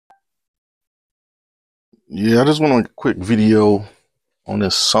Yeah, I just want to make a quick video on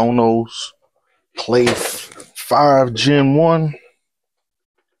this Sonos Play 5 Gen 1.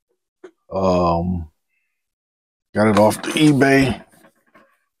 Got it off the eBay.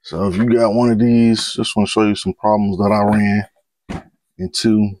 So if you got one of these, just want to show you some problems that I ran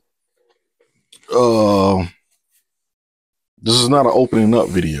into. This is not an opening up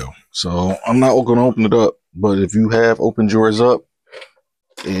video, so I'm not going to open it up. But if you have opened yours up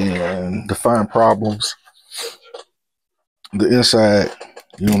and to find problems, the inside,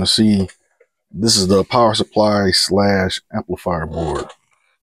 you want to see this is the power supply / amplifier board.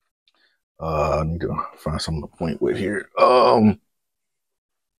 I need to find something to point with here.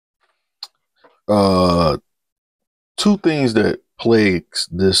 Two things that plagues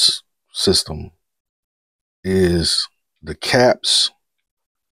this system is the caps,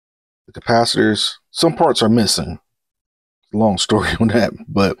 the capacitors. Some parts are missing. Long story on that,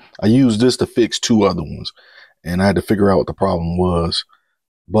 but I used this to fix two other ones, and I had to figure out what the problem was.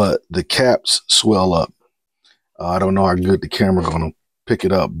 But the caps swell up. I don't know how good the camera gonna pick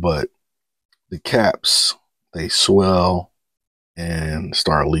it up, but the caps, they swell and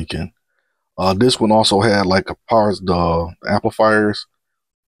start leaking. This one also had like the amplifiers.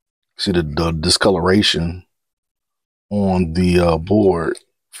 See the discoloration on the board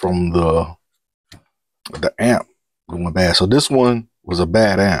from the amp going bad. So this one was a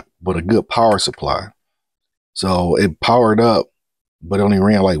bad amp, but a good power supply. So it powered up, but it only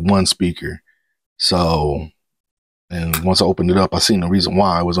ran like one speaker. So, and once I opened it up, I seen the reason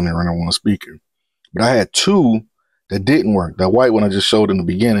why it was only running one speaker. But I had two that didn't work. That white one I just showed in the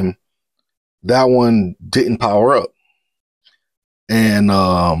beginning, that one didn't power up. And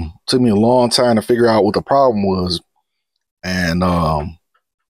took me a long time to figure out what the problem was. And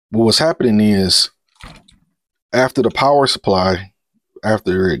what was happening is, after the power supply,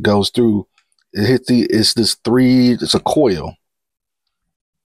 after it goes through, it hits it's a coil.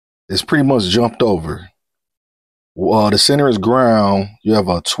 It's pretty much jumped over. The center is ground. You have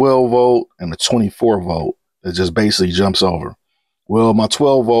a 12 volt and a 24 volt that just basically jumps over. Well, my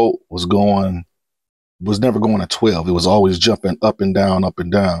 12 volt was never going at 12. It was always jumping up and down, up and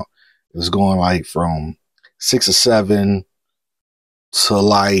down. It was going like from 6 or 7 to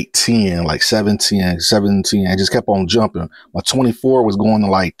like 10, like 17. I just kept on jumping. My 24 was going to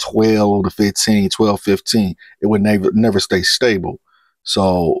like 12 to 15, 12, 15. It would never stay stable.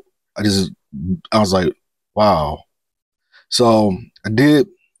 So I was like, wow. So I did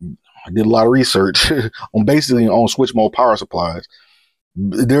a lot of research on switch mode power supplies.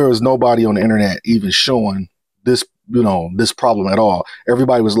 There was nobody on the internet even showing this problem at all.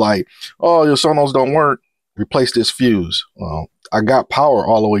 Everybody was like, oh, your Sonos don't work, replace this fuse. Well, I got power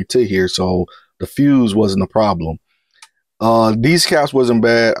all the way to here, so the fuse wasn't a problem. These caps wasn't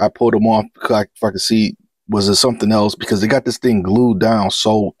bad. I pulled them off if I could see, was it something else, because they got this thing glued down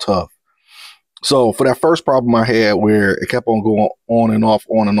so tough. So for that first problem I had where it kept on going on and off,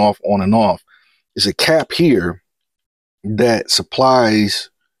 on and off, on and off, it's a cap here that supplies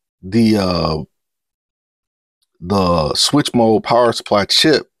the switch mode power supply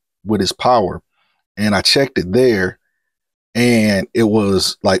chip with its power. And I checked it there, and it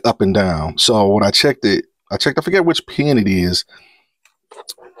was like up and down. So when I checked, I forget which pin it is.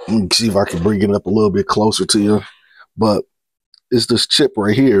 Let me see if I can bring it up a little bit closer to you. But it's this chip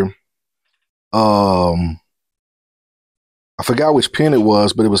right here. I forgot which pin it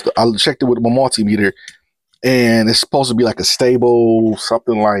was, but I checked it with my multimeter, and it's supposed to be like a stable,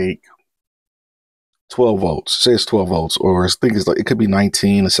 something like 12 volts. It says 12 volts, or I think it's like, it could be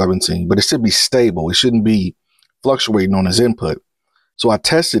 19 or 17, but it should be stable. It shouldn't be fluctuating on its input. So I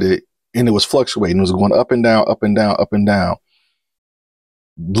tested it, and it was fluctuating. It was going up and down, up and down, up and down.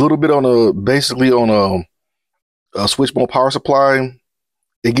 A little bit basically on a switch mode power supply.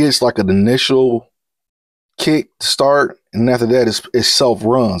 It gets like an initial kick to start, and after that it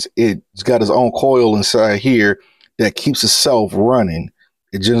self-runs. It's got its own coil inside here that keeps itself running.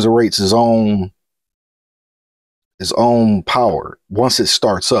 It generates its own power once it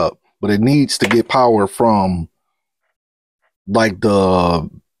starts up, but it needs to get power from like the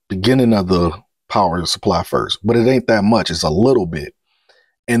beginning of the power supply first, but it ain't that much. It's a little bit.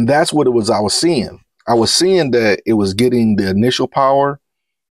 And that's what it was I was seeing. I was seeing that it was getting the initial power,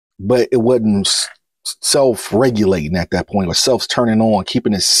 but it wasn't self-regulating at that point, or self-turning on,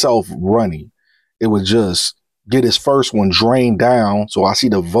 keeping itself running. It would just get its first one drained down. So I see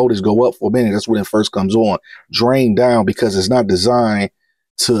the voltage go up for a minute. That's when it first comes on, drained down, because it's not designed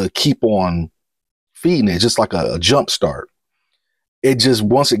to keep on feeding it, just like a jump start. It just,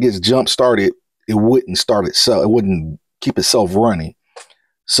 once it gets jump started, it wouldn't start itself. It wouldn't keep itself running.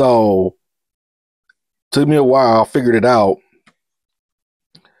 So Took me a while. I figured it out.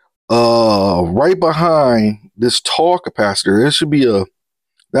 Right behind this tall capacitor, it should be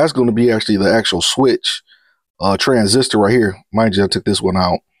that's going to be actually the actual switch transistor right here. Mind you, I took this one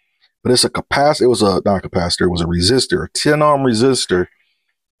out. But it's a capacitor. It was not a capacitor. It was a resistor, a 10 ohm resistor.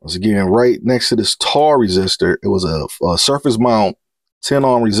 Once again, right next to this tall resistor, it was a surface mount 10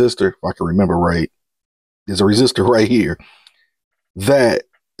 ohm resistor. If I can remember right, there's a resistor right here that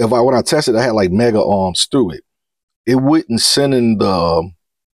when I tested, I had like mega ohms through it. It wouldn't send in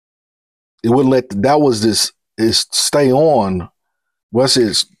it wouldn't let it stay on once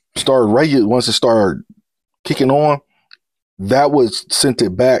it started kicking on. That was sent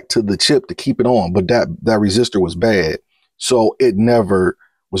it back to the chip to keep it on, but that resistor was bad, so it never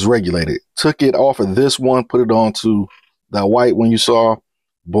was regulated. Took it off of this one, put it onto that white one you saw.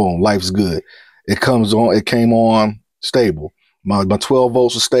 Boom, life's good. It came on stable. My 12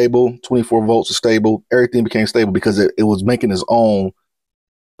 volts was stable, 24 volts was stable. Everything became stable because it was making its own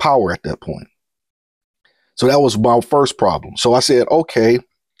power at that point. So that was my first problem. So I said, okay,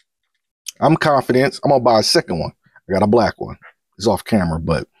 I'm confident. I'm gonna buy a second one. I got a black one. It's off camera,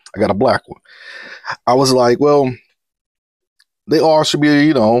 but I got a black one. I was like, well, they all should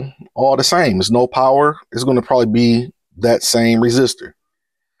be, all the same. It's no power. It's going to probably be that same resistor.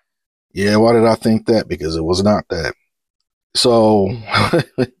 Yeah, why did I think that? Because it was not that. So,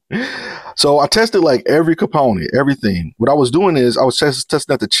 so I tested like every component, everything. What I was doing is I was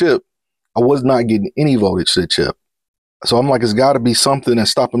testing at the chip. I was not getting any voltage to the chip. So I'm like, it's got to be something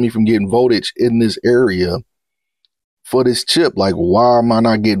that's stopping me from getting voltage in this area for this chip. Like, why am I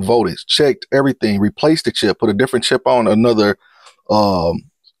not getting voltage? Checked everything, replaced the chip, put a different chip on, another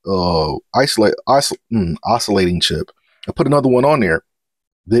oscillating chip. I put another one on there.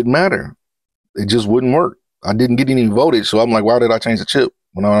 Didn't matter. It just wouldn't work. I didn't get any voltage. So I'm like, why did I change the chip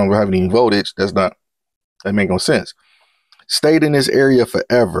when I don't have any voltage? That make no sense. Stayed in this area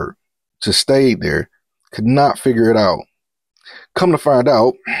forever. Just stayed there. Could not figure it out. Come to find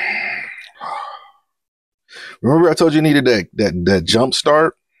out, remember I told you needed that jump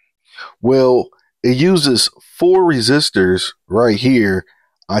start? Well, it uses 4 resistors right here.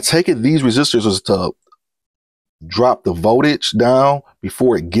 I take it these resistors was to drop the voltage down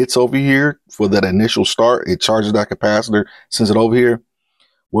before it gets over here for that initial start. It charges that capacitor, sends it over here.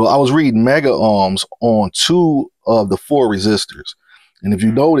 Well, I was reading mega ohms on 2 of the 4 resistors. And if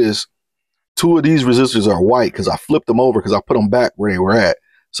you notice, 2 of these resistors are white because I flipped them over because I put them back where they were at.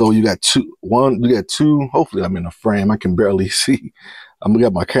 So you got two, hopefully I'm in the frame. I can barely see. I'm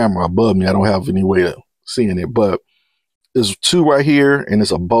got my camera above me. I don't have any way of seeing it, but there's 2 right here and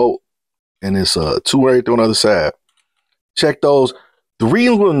it's a bolt and it's 2 right there on the other side. Check those. The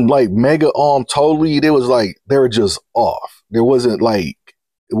readings wasn't like mega ohm totally. They were just off. It wasn't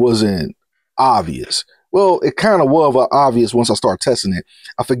obvious. Well, it kind of was obvious once I started testing it.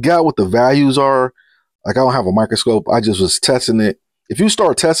 I forgot what the values are. Like, I don't have a microscope. I just was testing it. If you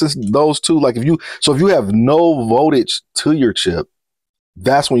start testing those 2, like if you have no voltage to your chip,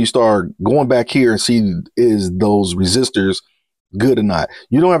 that's when you start going back here and see is those resistors good or not.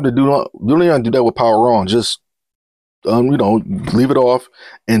 You don't have to do that with power on. Just leave it off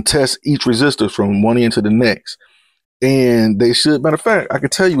and test each resistor from one end to the next. And they should, matter of fact, I can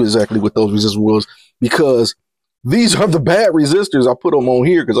tell you exactly what those resistors was because these are the bad resistors. I put them on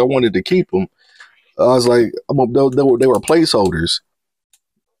here because I wanted to keep them. I was like, they were placeholders.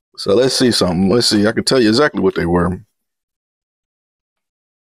 So let's see something. Let's see. I can tell you exactly what they were.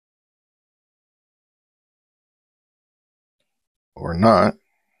 Or not.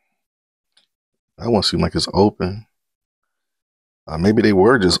 That one seemed like it's open. Maybe they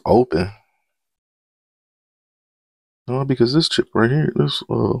were just open. No, because this chip right here, this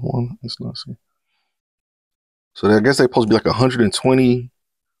one, it's not see. So I guess they're supposed to be like 120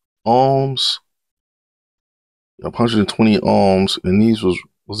 ohms. 120 ohms, and these was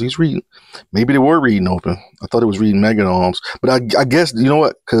these reading? Maybe they were reading open. I thought it was reading mega ohms, but I guess you know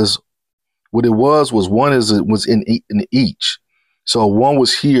what? Because what it was one was in each. So one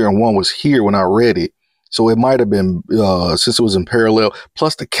was here and one was here when I read it. So it might have been since it was in parallel,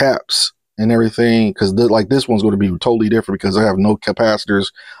 plus the caps and everything. Because like this one's going to be totally different because I have no capacitors,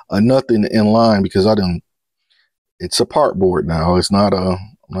 nothing in line because it's a part board now. It's not I'm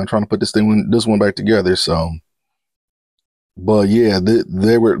not trying to put this one back together. So. But yeah,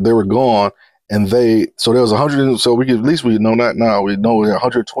 they were gone, and so there was 100. So we know that now. We know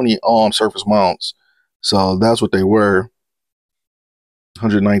 120 ohm surface mounts. So that's what they were.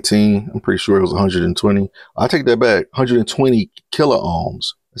 119. I'm pretty sure it was 120. I take that back. 120 kilo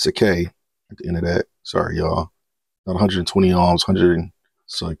ohms. That's a K at the end of that. Sorry, y'all. Not 120 ohms. 100.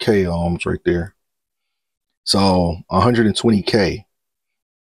 So K ohms right there. So 120K.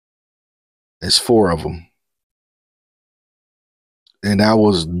 It's 4 of them. And that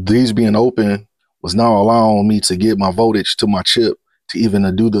was, these being open was now allowing me to get my voltage to my chip to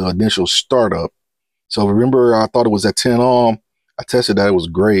even do the initial startup. So remember, I thought it was at 10 ohm. I tested that, it was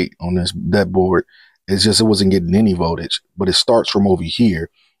great on that board. It's just, it wasn't getting any voltage, but it starts from over here.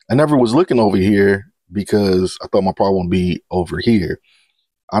 I never was looking over here because I thought my problem would be over here.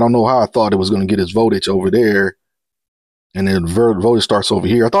 I don't know how I thought it was going to get its voltage over there, and then voltage starts over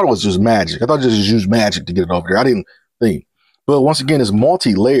here. I thought it was just magic. I thought I just used magic to get it over there. I didn't think. But once again, it's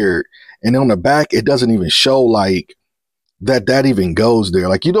multi-layered, and on the back, it doesn't even show like that even goes there.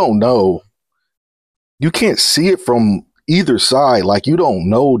 Like, you don't know. You can't see it from either side. Like, you don't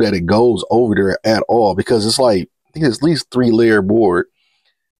know that it goes over there at all, because it's like, I think it's at least 3-layer board.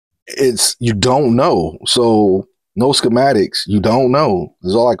 You don't know. So no schematics. You don't know.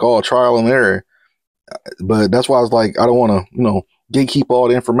 It's all like all trial and error. But that's why I was like, I don't want to, gatekeep all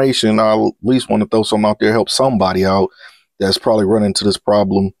the information. I at least want to throw something out there, help somebody out that's probably running into this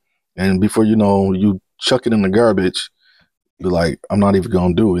problem. And before you know, you chuck it in the garbage, you're like, I'm not even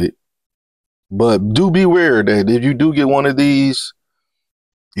going to do it. But do beware that if you do get one of these,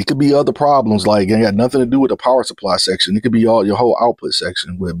 it could be other problems. Like, it got nothing to do with the power supply section. It could be all your whole output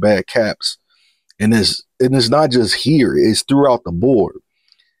section with bad caps. And it's not just here, it's throughout the board.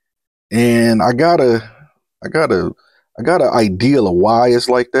 And I got an idea of why it's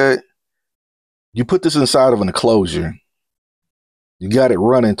like that. You put this inside of an enclosure. You got it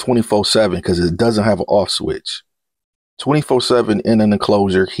running 24/7 because it doesn't have an off switch. 24/7 in an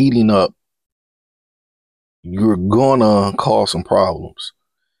enclosure, heating up. You're gonna cause some problems.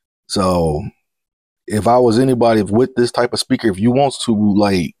 So if I was anybody with this type of speaker, if you want to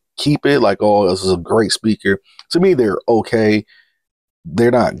like keep it like, oh, this is a great speaker. To me, they're okay. They're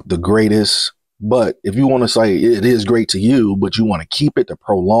not the greatest, but if you want to say it is great to you, but you want to keep it to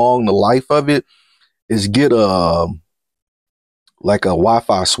prolong the life of it, is get like a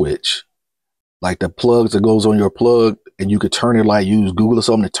Wi-Fi switch, like the plugs that goes on your plug, and you could turn it, like use Google or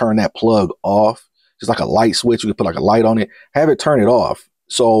something to turn that plug off. Just like a light switch, you could put like a light on it, have it turn it off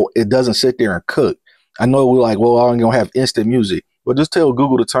so it doesn't sit there and cook. I know we're like, well, I'm gonna have instant music, but just tell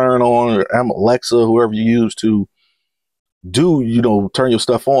Google to turn on, or Alexa, whoever you use to do, turn your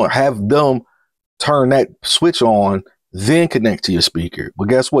stuff on. Have them turn that switch on, then connect to your speaker. But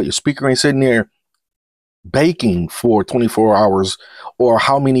guess what? Your speaker ain't sitting there baking for 24 hours or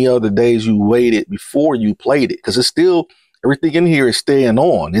how many other days you waited before you played it, because it's still, everything in here is staying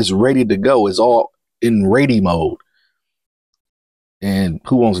on. It's ready to go. It's all in ready mode. And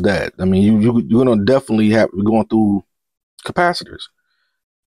who wants that? I mean, you're going to definitely have going through capacitors.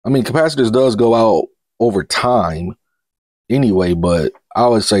 I mean, capacitors does go out over time anyway, but I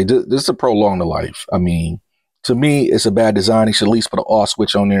would say this is to prolong the life. I mean, to me, it's a bad design. You should at least put an off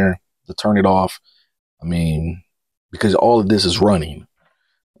switch on there to turn it off. I mean, because all of this is running.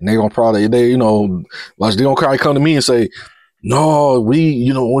 And they're going to probably, they're going to come to me and say, no,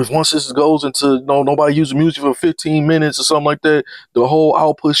 if once this goes into, nobody uses music for 15 minutes or something like that, the whole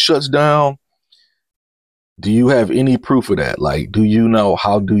output shuts down. Do you have any proof of that? Like, do you know?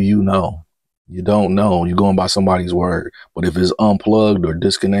 How do you know? You don't know. You're going by somebody's word. But if it's unplugged or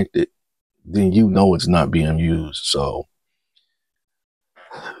disconnected, then you know it's not being used. So,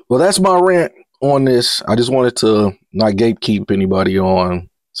 well, that's my rant on this. I just wanted to not gatekeep anybody on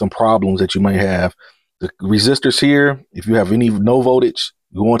some problems that you may have. The resistors here, if you have no voltage,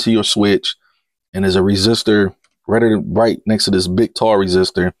 go onto your switch, and there's a resistor right next to this big tall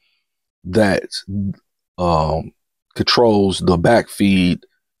resistor that controls the back feed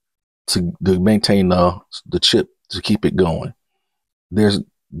to maintain the chip to keep it going. There's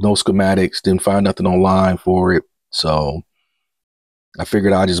no schematics, didn't find nothing online for it, so I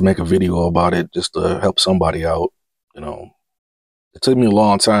figured I'd just make a video about it just to help somebody out. It took me a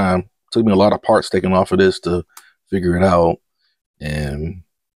long time. It took me a lot of parts taken off of this to figure it out, and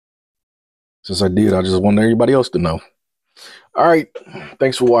since I did, I just wanted everybody else to know. All right,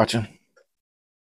 thanks for watching.